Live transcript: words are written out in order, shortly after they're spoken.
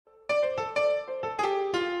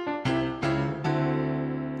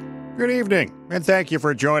Good evening, and thank you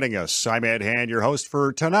for joining us. I'm Ed Hand, your host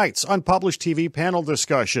for tonight's Unpublished TV panel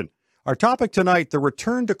discussion. Our topic tonight, the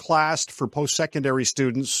return to class for post-secondary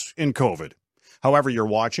students in COVID. However you're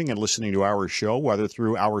watching and listening to our show, whether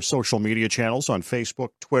through our social media channels on Facebook,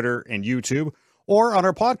 Twitter, and YouTube, or on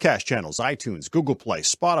our podcast channels, iTunes, Google Play,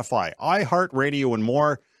 Spotify, iHeartRadio, and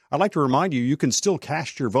more, I'd like to remind you can still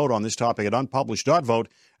cast your vote on this topic at unpublished.vote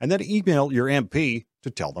and then email your MP to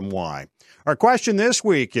tell them why. Our question this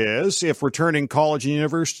week is, if returning college and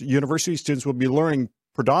university students will be learning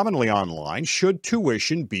predominantly online, should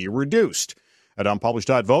tuition be reduced? At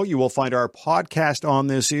unpublished.vote, you will find our podcast on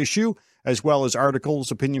this issue, as well as articles,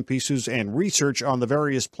 opinion pieces, and research on the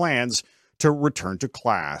various plans to return to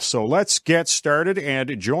class. So let's get started.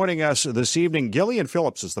 And joining us this evening, Gillian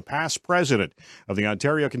Phillips is the past president of the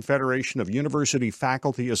Ontario Confederation of University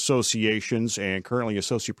Faculty Associations and currently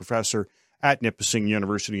associate professor at Nipissing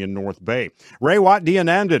University in North Bay. Rewat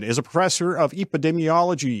Deonandan is a professor of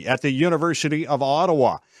epidemiology at the University of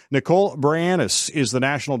Ottawa. Nicole Bryannis is the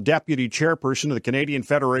national deputy chairperson of the Canadian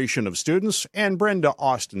Federation of Students, and Brenda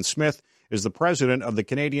Austin-Smith is the president of the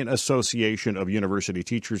Canadian Association of University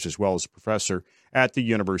Teachers, as well as a professor at the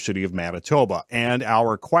University of Manitoba. And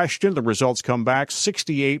our question, the results come back,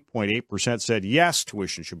 68.8% said yes,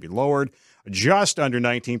 tuition should be lowered. Just under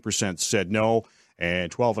 19% said no,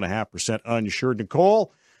 and 12.5% unsure.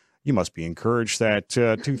 Nicole, you must be encouraged that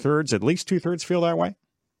at least two-thirds feel that way.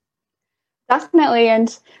 Definitely.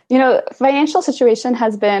 And, financial situation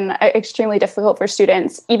has been extremely difficult for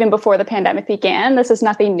students even before the pandemic began. This is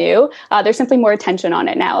nothing new. There's simply more attention on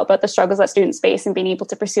it now about the struggles that students face in being able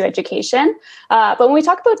to pursue education. But when we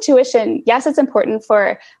talk about tuition, yes, it's important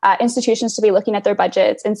for institutions to be looking at their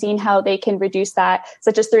budgets and seeing how they can reduce that,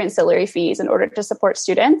 such as through ancillary fees in order to support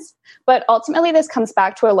students. But ultimately, this comes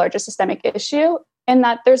back to a larger systemic issue, in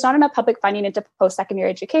that there's not enough public funding into post-secondary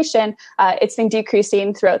education. It's been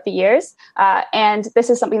decreasing throughout the years. And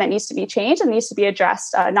this is something that needs to be changed and needs to be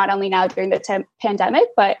addressed not only now during the pandemic,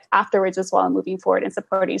 but afterwards as well, moving forward and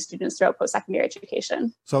supporting students throughout post-secondary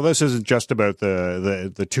education. So this isn't just about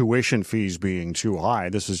the tuition fees being too high.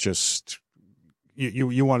 This is just,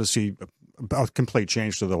 you want to see a complete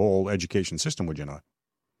change to the whole education system, would you not?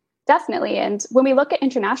 Definitely. And when we look at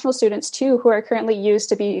international students, too, who are currently used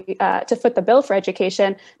to be to foot the bill for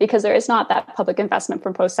education, because there is not that public investment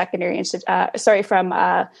from from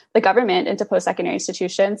the government into post-secondary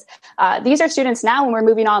institutions. These are students now, when we're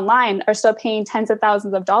moving online, are still paying tens of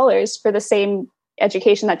thousands of dollars for the same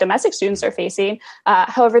education that domestic students are facing.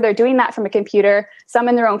 However, they're doing that from a computer, some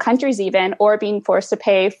in their own countries even, or being forced to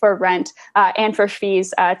pay for rent and for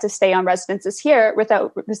fees to stay on residences here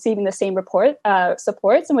without receiving the same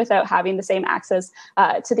supports and without having the same access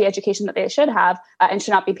to the education that they should have and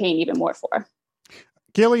should not be paying even more for.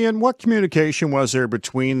 Gillian, what communication was there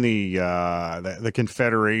between the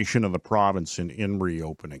Confederation and the province in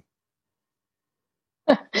reopening?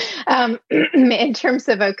 In terms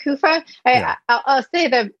of OCUFA, I'll say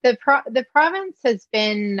the province has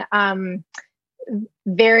been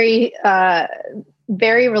very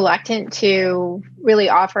reluctant to really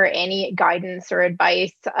offer any guidance or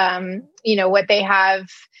advice. What they have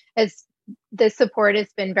as the support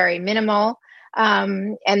has been very minimal,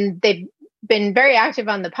 and they've been very active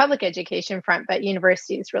on the public education front, but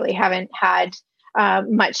universities really haven't had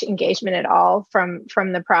much engagement at all from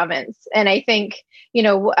the province. And I think,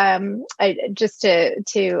 just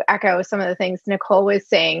to echo some of the things Nicole was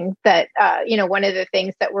saying, that, one of the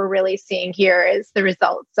things that we're really seeing here is the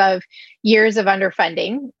results of years of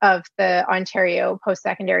underfunding of the Ontario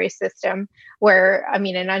post-secondary system, where,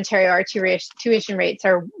 in Ontario, our tuition rates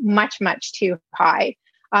are much, much too high.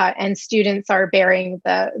 And students are bearing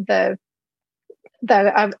the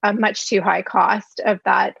much too high cost of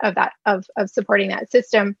supporting that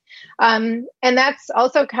system, and that's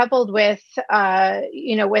also coupled with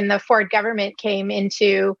when the Ford government came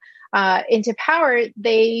into power,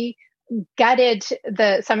 they gutted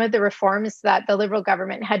some of the reforms that the Liberal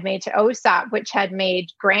government had made to OSAP, which had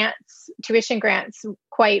made tuition grants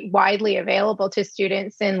quite widely available to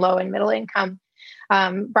students in low and middle income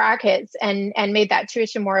brackets, and made that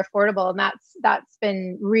tuition more affordable. And that's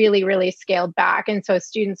been really, really scaled back. And so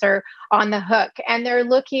students are on the hook, and they're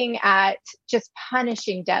looking at just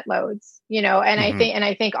punishing debt loads, and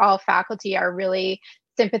I think all faculty are really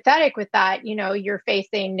sympathetic with that. You're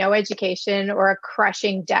facing no education or a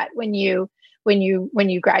crushing debt when you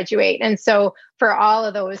graduate. And so for all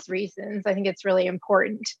of those reasons, I think it's really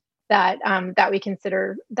important that we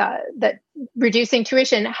consider that reducing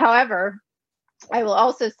tuition. However, I will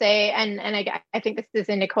also say, and I think this is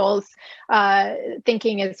in Nicole's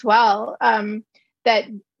thinking as well, that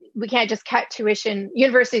we can't just cut tuition.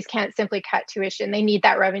 Universities can't simply cut tuition. They need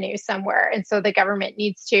that revenue somewhere. And so the government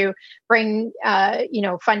needs to bring,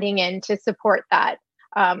 funding in to support that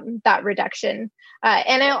reduction.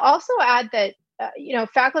 And I'll also add that,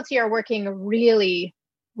 faculty are working really,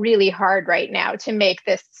 really hard right now to make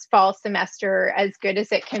this fall semester as good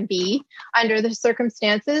as it can be under the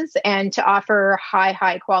circumstances and to offer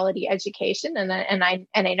high quality education. And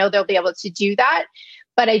I know they'll be able to do that.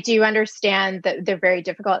 But I do understand that they're very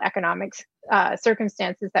difficult economic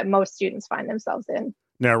circumstances that most students find themselves in.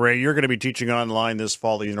 Now, Ray, you're going to be teaching online this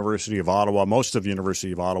fall at the University of Ottawa. Most of the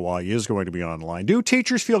University of Ottawa is going to be online. Do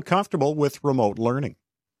teachers feel comfortable with remote learning?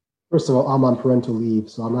 First of all, I'm on parental leave,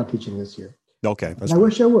 so I'm not teaching this year. Okay. I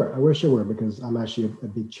wish I were, because I'm actually a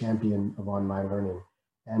big champion of online learning.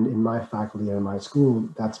 And in my faculty and in my school,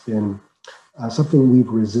 that's been something we've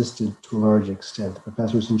resisted to a large extent. The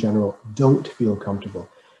professors in general don't feel comfortable.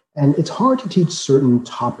 And it's hard to teach certain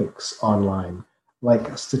topics online,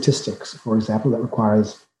 like statistics, for example, that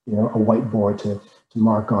requires a whiteboard to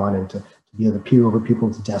mark on and to be able to peer over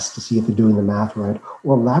people's desks to see if they're doing the math right,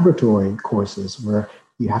 or laboratory courses where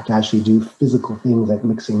you have to actually do physical things like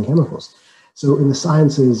mixing chemicals. So in the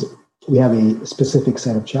sciences, we have a specific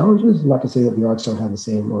set of challenges. Not to say that the arts don't have the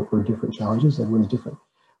same or different challenges. Everyone's different.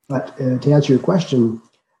 But to answer your question,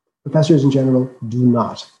 professors in general do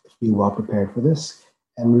not feel well prepared for this.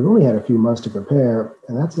 And we've only had a few months to prepare,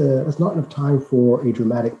 and that's not enough time for a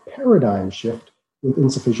dramatic paradigm shift with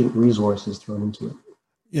insufficient resources thrown into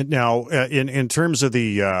it. Now, in terms of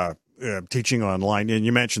the teaching online, and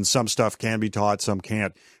you mentioned some stuff can be taught, some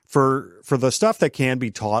can't. For the stuff that can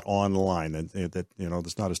be taught online, that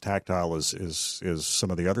that's not as tactile as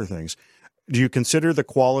some of the other things, do you consider the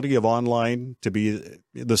quality of online to be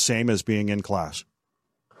the same as being in class?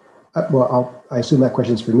 I assume that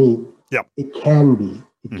question is for me. Yeah, it can be.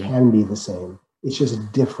 It can be the same. It's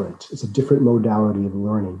just different. It's a different modality of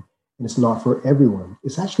learning, and it's not for everyone.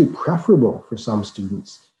 It's actually preferable for some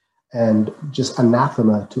students, and just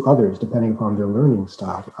anathema to others, depending upon their learning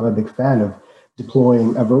style. I'm a big fan of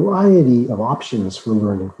deploying a variety of options for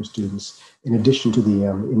learning for students, in addition to the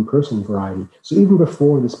in-person variety. So even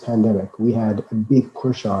before this pandemic, we had a big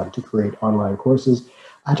push on to create online courses.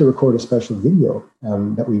 I had to record a special video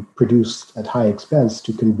that we produced at high expense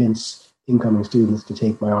to convince incoming students to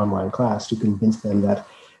take my online class, to convince them that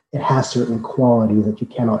it has certain qualities that you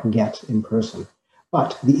cannot get in person.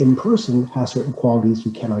 But the in-person has certain qualities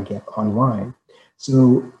you cannot get online.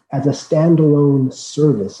 So as a standalone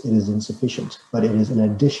service, it is insufficient, but it is an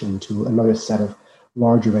addition to another set of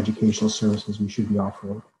larger educational services we should be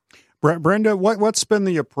offering. Brenda, what's been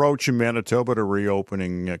the approach in Manitoba to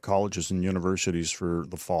reopening colleges and universities for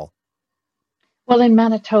the fall? Well, in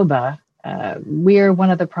Manitoba, we're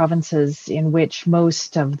one of the provinces in which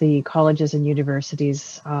most of the colleges and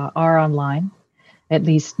universities are online. At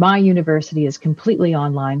least my university is completely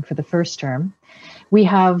online for the first term. We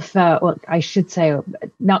have, I should say,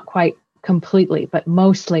 not quite completely, but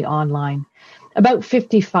mostly online. About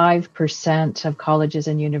 55% of colleges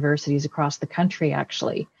and universities across the country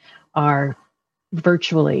actually are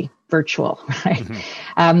virtual, right?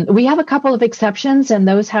 Mm-hmm. We have a couple of exceptions, and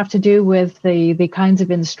those have to do with the kinds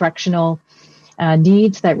of instructional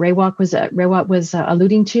needs that Rawat was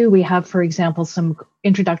alluding to. We have, for example, some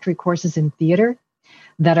introductory courses in theater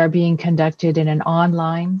that are being conducted in an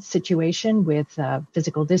online situation with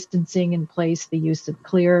physical distancing in place, the use of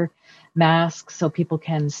clear masks so people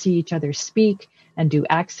can see each other speak and do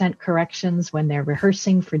accent corrections when they're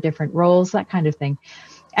rehearsing for different roles, that kind of thing.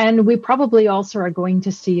 And we probably also are going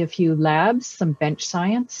to see a few labs, some bench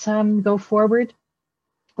science go forward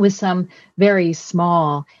with some very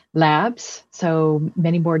small labs, so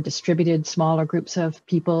many more distributed, smaller groups of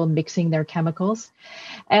people mixing their chemicals,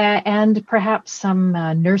 and perhaps some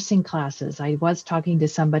nursing classes. I was talking to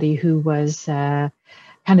somebody who was kind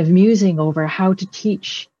of musing over how to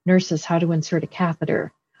teach nurses how to insert a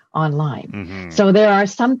catheter online. Mm-hmm. So there are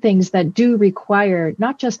some things that do require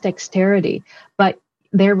not just dexterity, but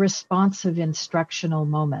they're responsive instructional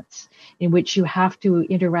moments in which you have to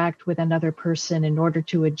interact with another person in order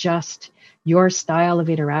to adjust your style of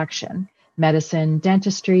interaction, medicine,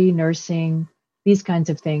 dentistry, nursing, these kinds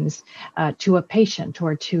of things, to a patient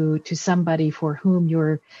or to somebody for whom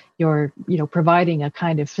you're providing a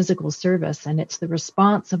kind of physical service, and it's the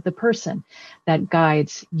response of the person that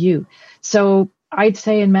guides you. So I'd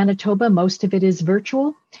say in Manitoba, most of it is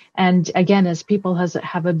virtual. And again, as people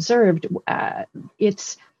have observed,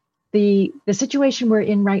 it's the situation we're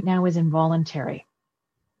in right now is involuntary.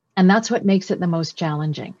 And that's what makes it the most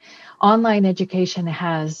challenging. Online education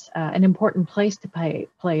has an important place to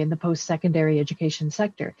play in the post-secondary education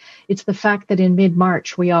sector. It's the fact that in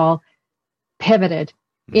mid-March, we all pivoted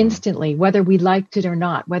instantly, whether we liked it or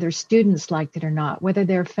not, whether students liked it or not, whether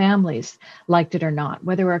their families liked it or not,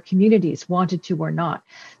 whether our communities wanted to or not.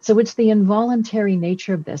 So it's the involuntary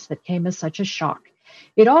nature of this that came as such a shock.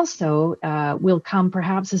 It also will come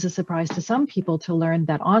perhaps as a surprise to some people to learn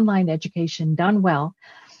that online education done well,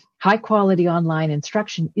 high quality online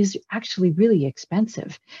instruction is actually really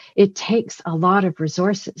expensive. It takes a lot of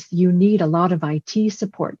resources. You need a lot of IT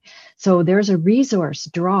support. So there's a resource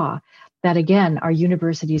draw that, again, our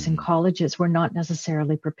universities and colleges were not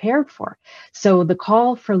necessarily prepared for. So the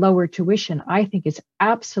call for lower tuition, I think, is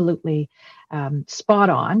absolutely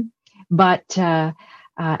spot on. But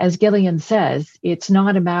as Gillian says, it's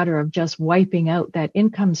not a matter of just wiping out that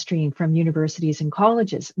income stream from universities and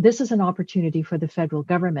colleges. This is an opportunity for the federal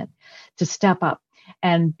government to step up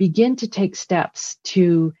and begin to take steps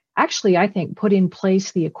to actually, I think, put in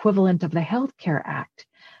place the equivalent of the Healthcare Act,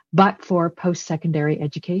 but for post-secondary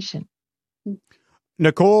education.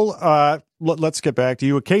 Nicole, let's get back to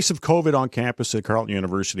you. A case of COVID on campus at Carleton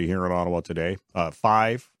University here in Ottawa today,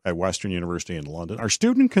 5 at Western University in London. Are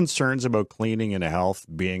student concerns about cleaning and health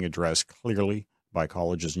being addressed clearly by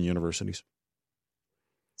colleges and universities?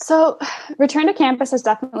 So return to campus has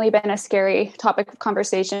definitely been a scary topic of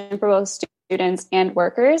conversation for both students and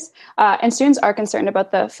workers. And students are concerned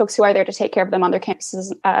about the folks who are there to take care of them on their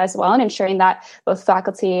campuses as well, and ensuring that both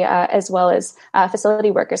faculty as well as facility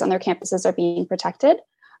workers on their campuses are being protected.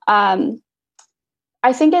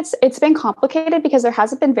 I think it's been complicated because there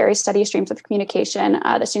hasn't been very steady streams of communication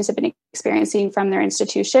that students have been experiencing from their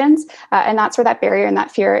institutions. And that's where that barrier and that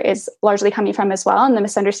fear is largely coming from as well, and the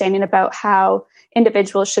misunderstanding about how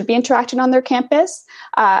individuals should be interacting on their campus.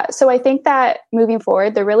 So I think that moving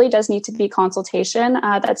forward, there really does need to be consultation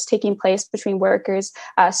that's taking place between workers,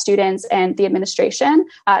 students, and the administration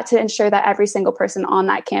to ensure that every single person on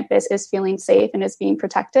that campus is feeling safe and is being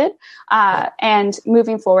protected. And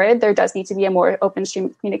moving forward, there does need to be a more open stream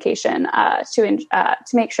of communication to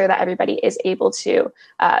make sure that everybody is able to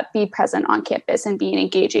be present on campus and being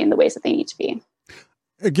engaging in the ways that they need to be.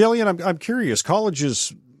 Gillian, I'm curious,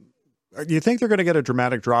 colleges, do you think they're going to get a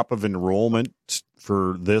dramatic drop of enrollment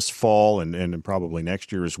for this fall and probably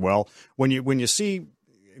next year as well? When you see,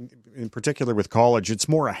 in particular with college, it's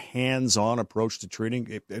more a hands-on approach to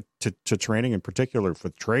training, to training in particular for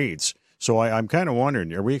trades. So I'm kind of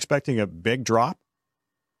wondering, are we expecting a big drop?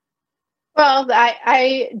 Well,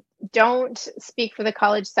 I don't speak for the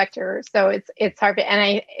college sector, so it's hard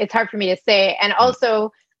it's hard for me to say. And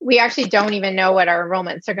also, we actually don't even know what our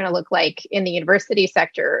enrollments are going to look like in the university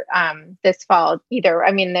sector this fall either.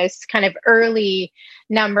 I mean, there's kind of early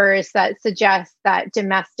numbers that suggest that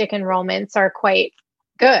domestic enrollments are quite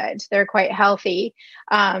good. They're quite healthy.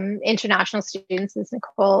 International students, as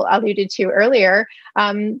Nicole alluded to earlier,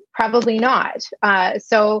 probably not.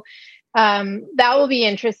 So that will be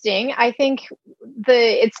interesting. I think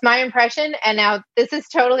it's my impression, and now this is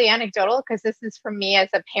totally anecdotal because this is from me as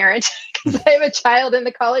a parent because I have a child in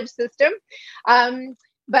the college system.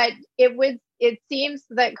 But it seems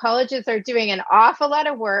that colleges are doing an awful lot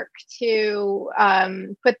of work to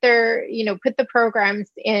put the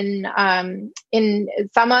programs in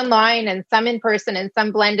some online and some in person and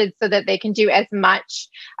some blended so that they can do as much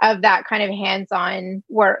of that kind of hands-on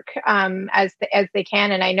work as they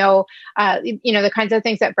can. And I know the kinds of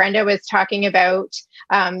things that Brenda was talking about,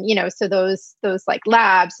 so those like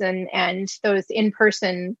labs and those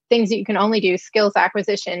in-person things that you can only do, skills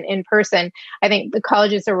acquisition in person. I think the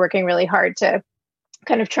colleges are working really hard to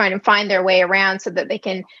kind of trying to find their way around so that they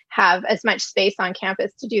can have as much space on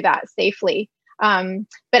campus to do that safely. But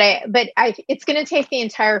it's going to take the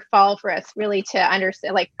entire fall for us really to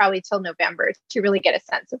understand, like probably till November, to really get a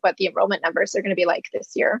sense of what the enrollment numbers are going to be like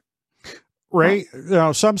this year. Ray,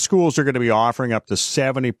 some schools are going to be offering up to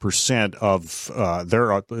 70% of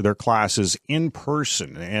their classes in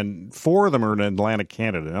person, and 4 of them are in Atlantic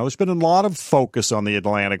Canada. Now, there's been a lot of focus on the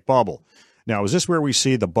Atlantic bubble. Now, is this where we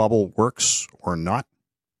see the bubble works or not?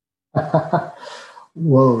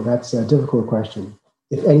 Whoa, that's a difficult question.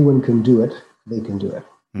 If anyone can do it, they can do it.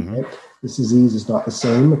 Mm-hmm. Right? This disease is not the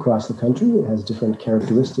same across the country. It has different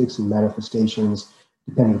characteristics and manifestations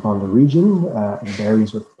depending upon the region. It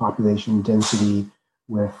varies with population density,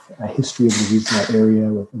 with a history of disease in that area,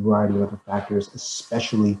 with a variety of other factors,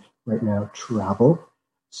 especially right now travel.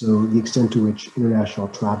 So the extent to which international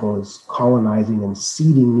travel is colonizing and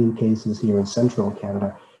seeding new cases here in central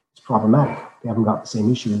Canada is problematic. They haven't got the same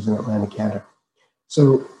issues in Atlantic Canada.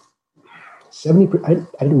 So 70%,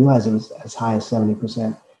 I didn't realize it was as high as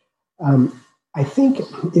 70%. I think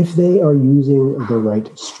if they are using the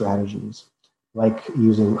right strategies, like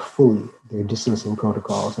using fully their distancing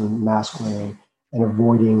protocols and mask wearing and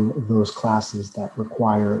avoiding those classes that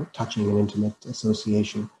require touching and intimate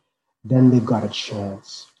association, then they've got a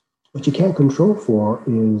chance. What you can't control for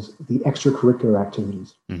is the extracurricular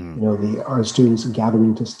activities. Mm-hmm. Are students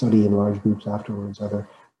gathering to study in large groups afterwards? Are there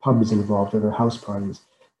pubs involved? Are there house parties?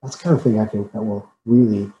 That's the kind of thing I think that will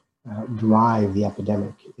really drive the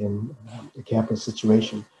epidemic in the campus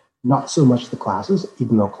situation. Not so much the classes,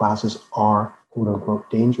 even though classes are quote unquote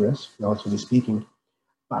dangerous, relatively speaking.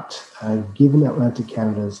 But given Atlantic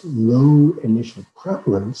Canada's low initial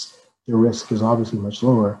prevalence, the risk is obviously much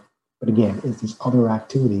lower. But again, it's these other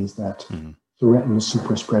activities that threaten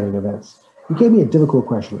super spreading events. You gave me a difficult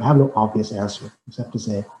question. I have no obvious answer except to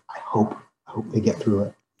say, I hope they get through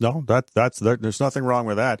it. No, there's nothing wrong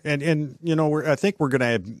with that. And I think we're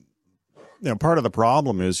going to, part of the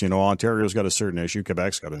problem is, Ontario's got a certain issue.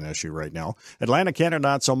 Quebec's got an issue right now. Atlantic Canada,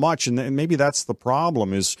 not so much. And maybe that's the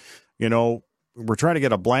problem is, we're trying to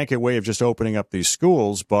get a blanket way of just opening up these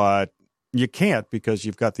schools, but you can't because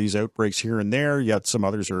you've got these outbreaks here and there, yet some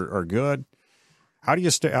others are good. How do you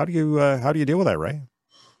deal with that, Ray?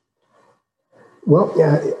 Well,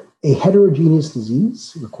 a heterogeneous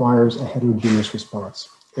disease requires a heterogeneous response.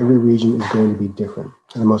 Every region is going to be different.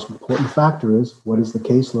 And the most important factor is what is the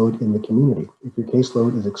caseload in the community? If your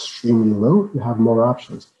caseload is extremely low, you have more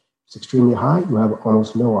options. If it's extremely high, you have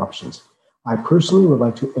almost no options. I personally would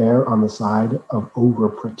like to err on the side of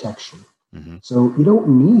overprotection. Mm-hmm. So you don't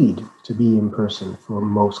need to be in person for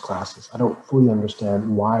most classes. I don't fully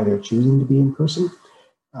understand why they're choosing to be in person.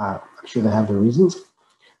 I'm sure they have their reasons.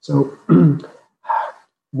 So,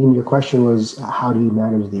 your question was, how do you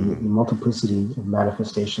manage the multiplicity of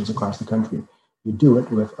manifestations across the country? You do it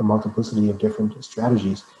with a multiplicity of different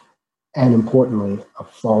strategies, and importantly, a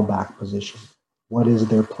fallback position. What is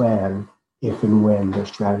their plan if and when their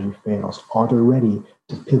strategy fails? Are they ready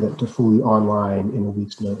to pivot to fully online in a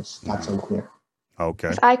week's notice? That's unclear. Okay.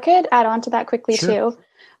 If I could add on to that quickly, sure. too.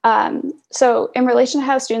 So in relation to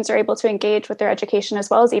how students are able to engage with their education, as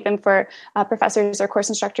well as even for professors or course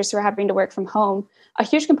instructors who are having to work from home, a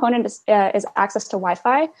huge component is access to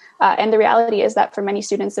Wi-Fi. And the reality is that for many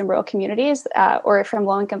students in rural communities or from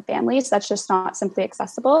low-income families, that's just not simply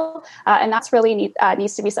accessible. And that's really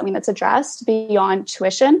needs to be something that's addressed beyond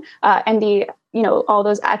tuition and the all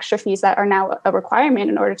those extra fees that are now a requirement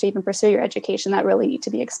in order to even pursue your education that really need to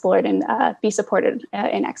be explored and be supported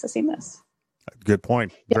in accessing this. Good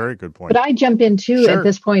point. Very good point. But I jump in too Sure. at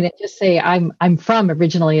this point and just say I'm from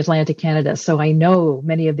originally Atlantic Canada, so I know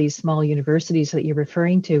many of these small universities that you're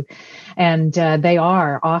referring to, and they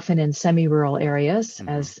are often in semi-rural areas,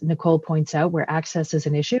 as Nicole points out, where access is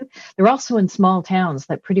an issue. They're also in small towns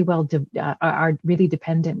that pretty well are really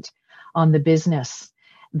dependent on the business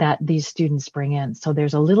that these students bring in. So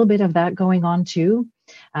there's a little bit of that going on too.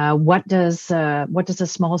 What does a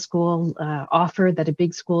small school offer that a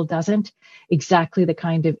big school doesn't? Exactly the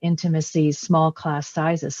kind of intimacy, small class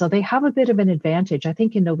sizes. So they have a bit of an advantage. I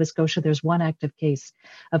think in Nova Scotia, there's one active case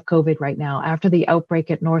of COVID right now. After the outbreak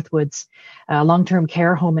at Northwoods, long-term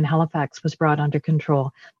care home in Halifax was brought under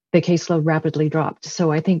control. The caseload rapidly dropped.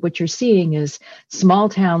 So I think what you're seeing is small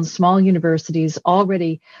towns, small universities,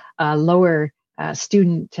 already lower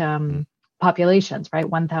student populations, right?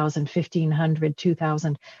 1,000, 1,500,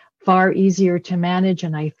 2,000, far easier to manage.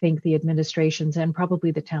 And I think the administrations and probably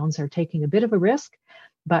the towns are taking a bit of a risk,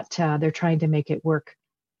 but they're trying to make it work.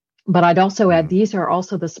 But I'd also add, these are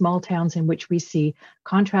also the small towns in which we see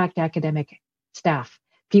contract academic staff,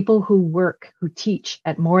 people who teach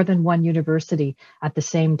at more than one university at the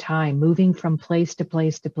same time, moving from place to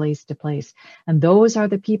place to place to place. And those are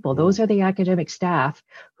the people, those are the academic staff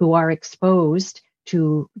who are exposed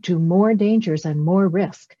to more dangers and more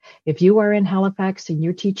risk. If you are in Halifax and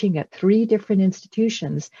you're teaching at 3 different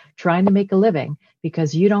institutions trying to make a living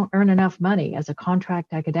because you don't earn enough money as a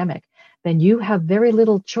contract academic, then you have very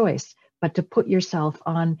little choice but to put yourself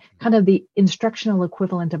on kind of the instructional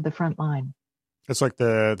equivalent of the front line. It's like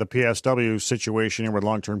the PSW situation here with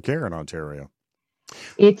long-term care in Ontario.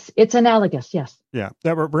 It's analogous, yes. Yeah.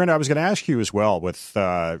 Brenda, I was going to ask you as well with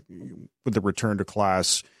the return to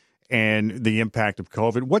class and the impact of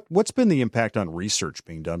COVID. What's been the impact on research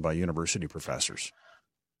being done by university professors?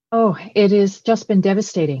 Oh, it has just been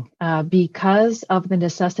devastating because of the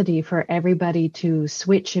necessity for everybody to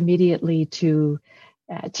switch immediately to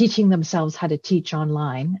teaching themselves how to teach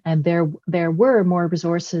online. And there were more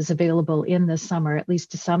resources available in the summer, at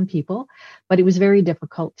least to some people, but it was very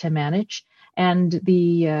difficult to manage. And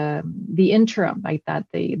the interim, like that,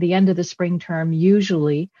 the end of the spring term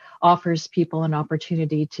usually offers people an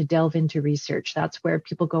opportunity to delve into research. That's where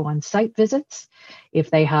people go on site visits.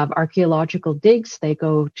 If they have archaeological digs, they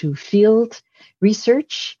go to field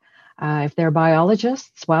research. If they're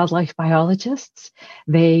biologists, wildlife biologists,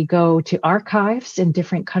 they go to archives in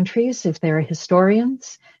different countries. If they're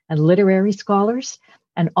historians and literary scholars,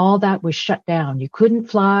 and all that was shut down. You couldn't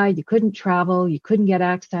fly, you couldn't travel, you couldn't get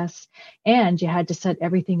access, and you had to set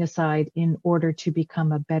everything aside in order to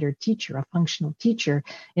become a better teacher, a functional teacher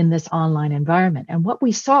in this online environment. And what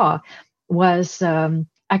we saw was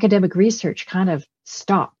academic research kind of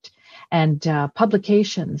stopped, and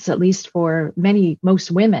publications, at least for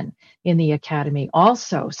most women in the academy,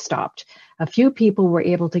 also stopped. A few people were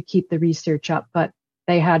able to keep the research up, but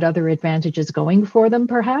they had other advantages going for them,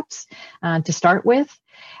 perhaps, to start with.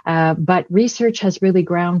 But research has really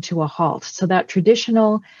ground to a halt. So that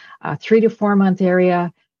traditional 3 to 4 month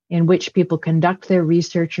area in which people conduct their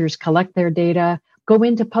researchers, collect their data, go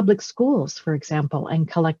into public schools, for example, and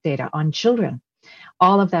collect data on children.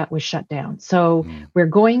 All of that was shut down. So we're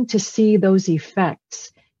going to see those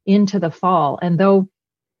effects into the fall. And though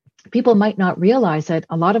people might not realize that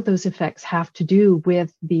a lot of those effects have to do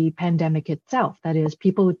with the pandemic itself. That is,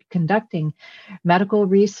 people conducting medical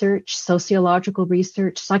research, sociological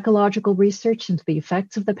research, psychological research into the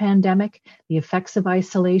effects of the pandemic, the effects of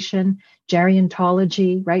isolation,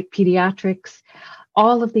 gerontology, right, pediatrics.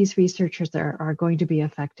 All of these researchers are going to be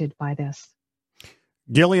affected by this.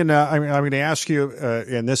 Gillian, I'm going to ask you,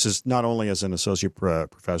 and this is not only as an associate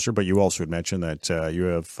professor, but you also had mentioned that you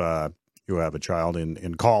have a child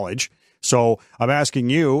in college. So I'm asking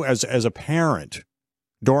you, as a parent,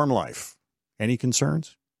 dorm life, any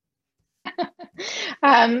concerns?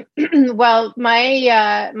 Well,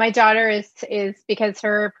 my daughter is because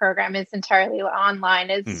her program is entirely online,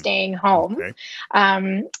 is staying home.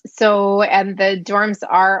 Okay. So, and the dorms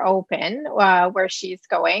are open where she's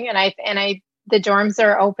going, and the dorms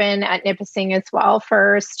are open at Nipissing as well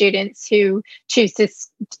for students who choose to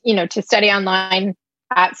study online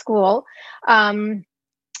at school. And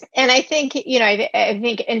I think, I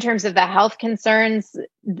think in terms of the health concerns,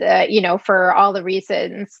 for all the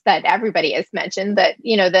reasons that everybody has mentioned, that,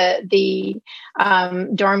 the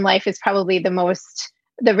dorm life is probably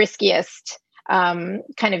the riskiest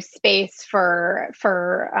kind of space for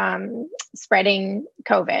spreading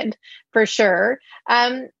COVID, for sure.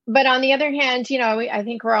 But on the other hand, I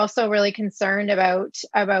think we're also really concerned about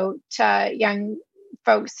young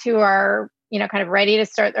folks who are, kind of ready to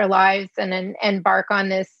start their lives and then embark on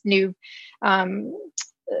this new kind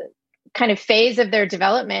of phase of their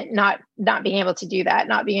development, not being able to do that,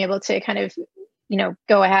 not being able to kind of,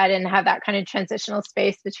 go ahead and have that kind of transitional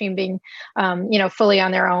space between being, fully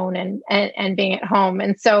on their own and being at home.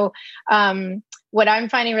 And so what I'm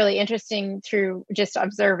finding really interesting through just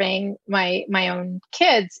observing my own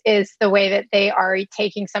kids is the way that they are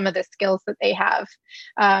taking some of the skills that they have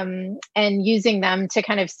and using them to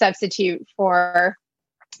kind of substitute for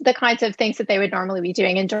the kinds of things that they would normally be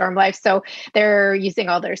doing in dorm life. So they're using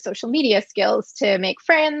all their social media skills to make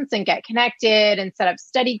friends and get connected and set up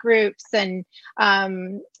study groups and,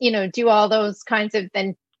 do all those kinds of,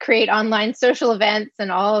 then create online social events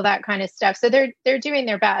and all of that kind of stuff. So they're doing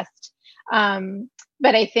their best.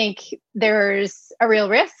 But I think there's a real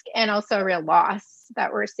risk and also a real loss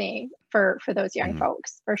that we're seeing for those young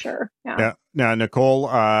folks, for sure. Yeah. Now, Nicole,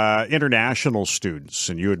 international students,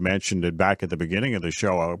 and you had mentioned it back at the beginning of the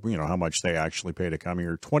show, how much they actually pay to come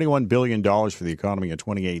here. $21 billion for the economy in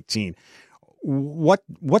 2018.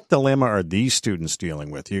 What dilemma are these students dealing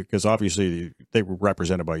with? Because obviously they were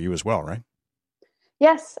represented by you as well, right?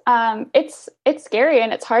 Yes, it's scary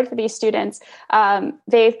and it's hard for these students.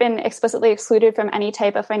 They've been explicitly excluded from any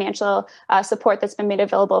type of financial support that's been made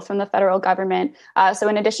available from the federal government. So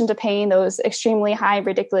in addition to paying those extremely high,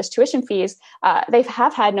 ridiculous tuition fees, they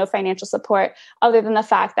have had no financial support other than the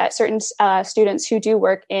fact that certain students who do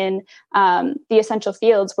work in the essential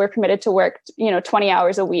fields were permitted to work 20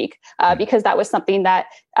 hours a week because that was something that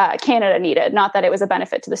Canada needed, not that it was a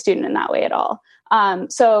benefit to the student in that way at all.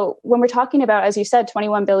 So when we're talking about, as you said,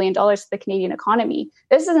 $21 billion to the Canadian economy,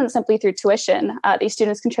 this isn't simply through tuition. These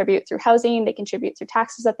students contribute through housing, they contribute through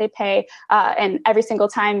taxes that they pay, and every single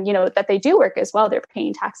time, that they do work as well, they're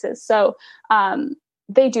paying taxes. So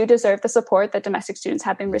they do deserve the support that domestic students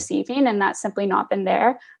have been receiving, and that's simply not been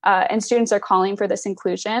there. And students are calling for this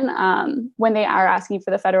inclusion when they are asking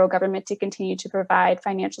for the federal government to continue to provide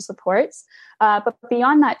financial supports. But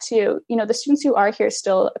beyond that, too, the students who are here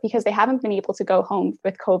still, because they haven't been able to go home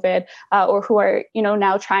with COVID, or who are,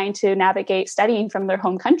 now trying to navigate studying from their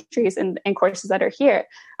home countries in courses that are here,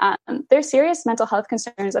 there's serious mental health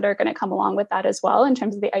concerns that are going to come along with that as well, in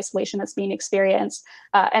terms of the isolation that's being experienced.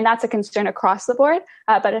 And that's a concern across the board,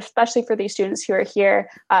 but especially for these students who are here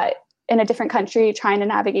in a different country trying to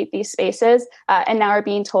navigate these spaces, and now are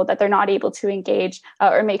being told that they're not able to engage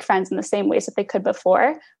or make friends in the same ways that they could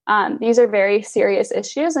before. These are very serious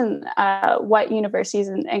issues, and what universities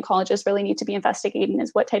and colleges really need to be investigating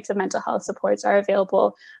is what types of mental health supports are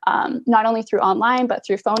available, not only through online, but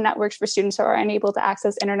through phone networks for students who are unable to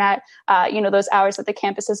access internet, those hours that the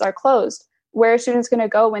campuses are closed. Where are students going to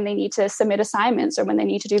go when they need to submit assignments or when they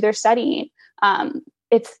need to do their studying?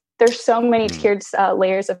 There's so many tiered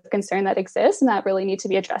layers of concern that exist, and that really need to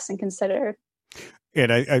be addressed and considered.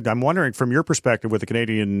 And I'm wondering, from your perspective with the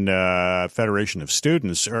Canadian Federation of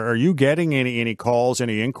Students, are you getting any calls,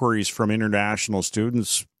 any inquiries from international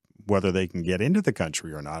students, whether they can get into the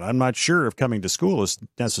country or not? I'm not sure if coming to school is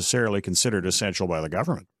necessarily considered essential by the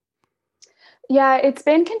government. Yeah, it's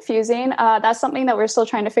been confusing. That's something that we're still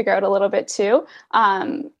trying to figure out a little bit too.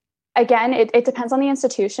 Again, it depends on the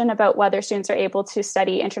institution about whether students are able to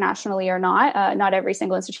study internationally or not. Not every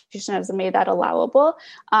single institution has made that allowable.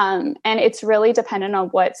 And it's really dependent on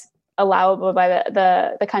what's allowable by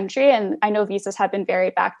the country. And I know visas have been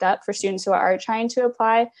very backed up for students who are trying to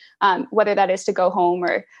apply, whether that is to go home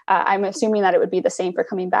or I'm assuming that it would be the same for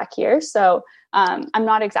coming back here. So I'm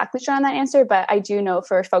not exactly sure on that answer, but I do know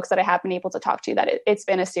for folks that I have been able to talk to that it's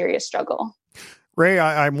been a serious struggle. Ray,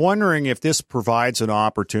 I'm wondering if this provides an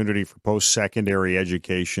opportunity for post-secondary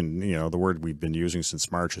education. The word we've been using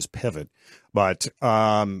since March is pivot. But,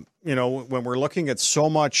 when we're looking at so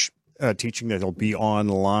much teaching that'll be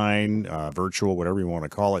online, virtual, whatever you want to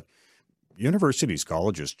call it, universities,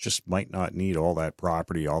 colleges just might not need all that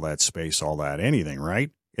property, all that space, all that anything,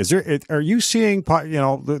 right? Are you seeing,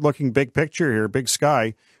 looking big picture here, big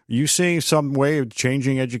sky, are you seeing some way of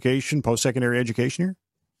changing education, post-secondary education here?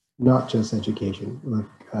 Not just education. Look,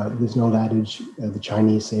 there's an old adage, the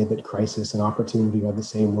Chinese say that crisis and opportunity are the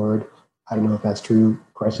same word. I don't know if that's true.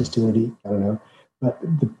 Crisis-tunity, I don't know. But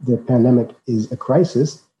the pandemic is a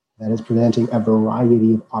crisis that is presenting a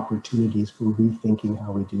variety of opportunities for rethinking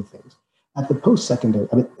how we do things. At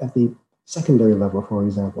the secondary level, for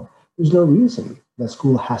example, there's no reason that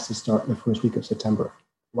school has to start the first week of September.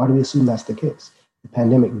 Why do we assume that's the case? The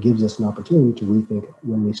pandemic gives us an opportunity to rethink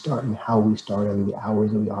when we start and how we start and the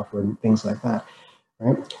hours that we offer and things like that,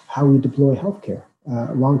 right? How we deploy healthcare,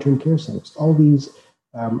 long-term care centers. All these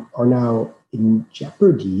are now in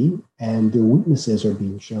jeopardy and their weaknesses are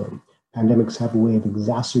being shown. Pandemics have a way of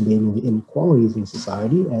exacerbating the inequalities in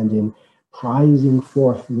society and in prizing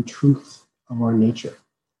forth the truth of our nature,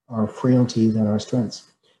 our frailties and our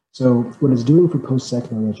strengths. So what it's doing for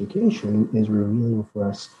post-secondary education is revealing for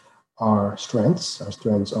us our strengths. Our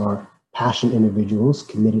strengths are passionate individuals,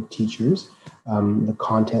 committed teachers, the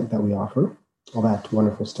content that we offer, all that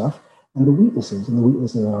wonderful stuff, and the weaknesses. And the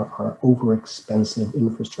weaknesses are overexpensive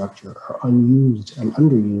infrastructure, our unused and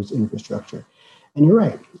underused infrastructure. And you're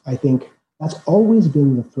right. I think that's always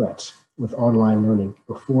been the threat with online learning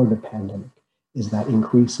before the pandemic, is that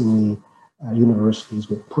increasingly universities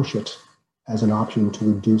would push it as an option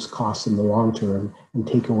to reduce costs in the long term and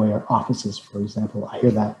take away our offices, for example. I hear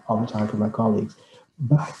that all the time from my colleagues.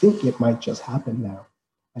 But I think it might just happen now.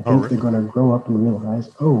 I think they're going to grow up and realize,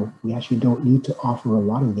 we actually don't need to offer a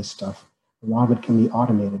lot of this stuff. A lot of it can be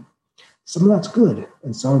automated. Some of that's good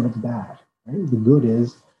and some of it's bad. Right? The good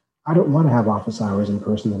is, I don't want to have office hours in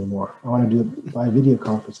person anymore. I want to do it by video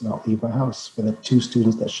conference and not leave my house for the 2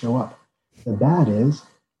 students that show up. The bad is,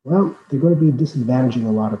 they're going to be disadvantaging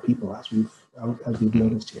a lot of people as we've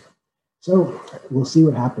noticed here. So we'll see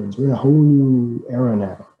what happens. We're in a whole new era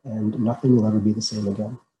now, and nothing will ever be the same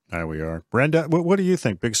again. There we are. Brenda, what do you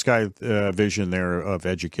think? Big sky vision there of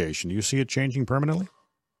education. Do you see it changing permanently?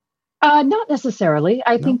 Not necessarily.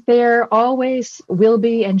 I think there always will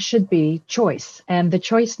be and should be choice. And the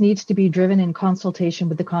choice needs to be driven in consultation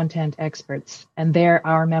with the content experts. And they're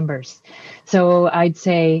our members. So I'd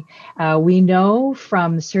say we know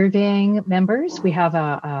from surveying members, we have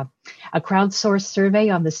a crowdsourced survey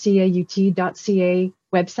on the caut.ca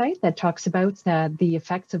website that talks about the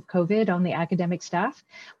effects of COVID on the academic staff.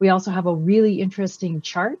 We also have a really interesting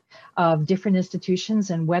chart of different institutions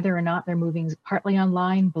and whether or not they're moving partly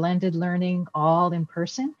online, blended learning, all in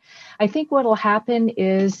person. I think what will happen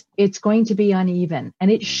is it's going to be uneven,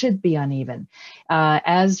 and it should be uneven.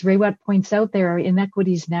 As Raywat points out, there are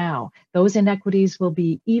inequities now. Those inequities will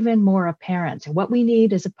be even more apparent. And what we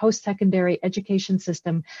need is a post-secondary education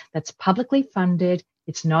system that's publicly funded.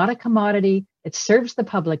 It's not a commodity. It serves the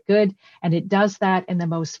public good, and it does that in the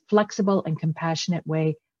most flexible and compassionate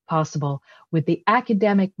way possible with the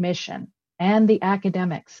academic mission and the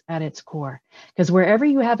academics at its core. Because wherever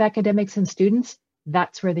you have academics and students,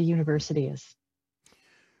 that's where the university is.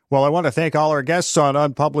 Well, I want to thank all our guests on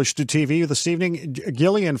Unpublished TV this evening.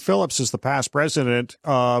 Gillian Phillips is the past president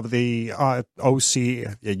of the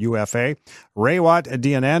OCUFA. Raywat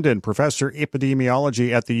Deonandan, professor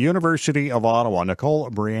epidemiology at the University of Ottawa. Nicole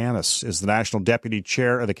Brianis is the national deputy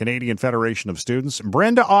chair of the Canadian Federation of Students.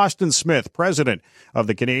 Brenda Austin-Smith, president of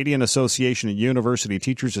the Canadian Association of University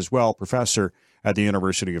Teachers, as well, professor at the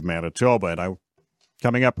University of Manitoba. And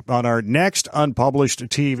coming up on our next Unpublished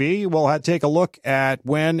TV, we'll take a look at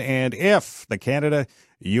when and if the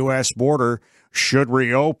Canada-U.S. border should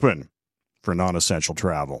reopen for non-essential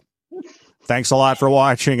travel. Thanks a lot for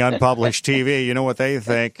watching Unpublished TV. You know what they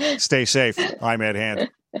think. Stay safe. I'm Ed Hand.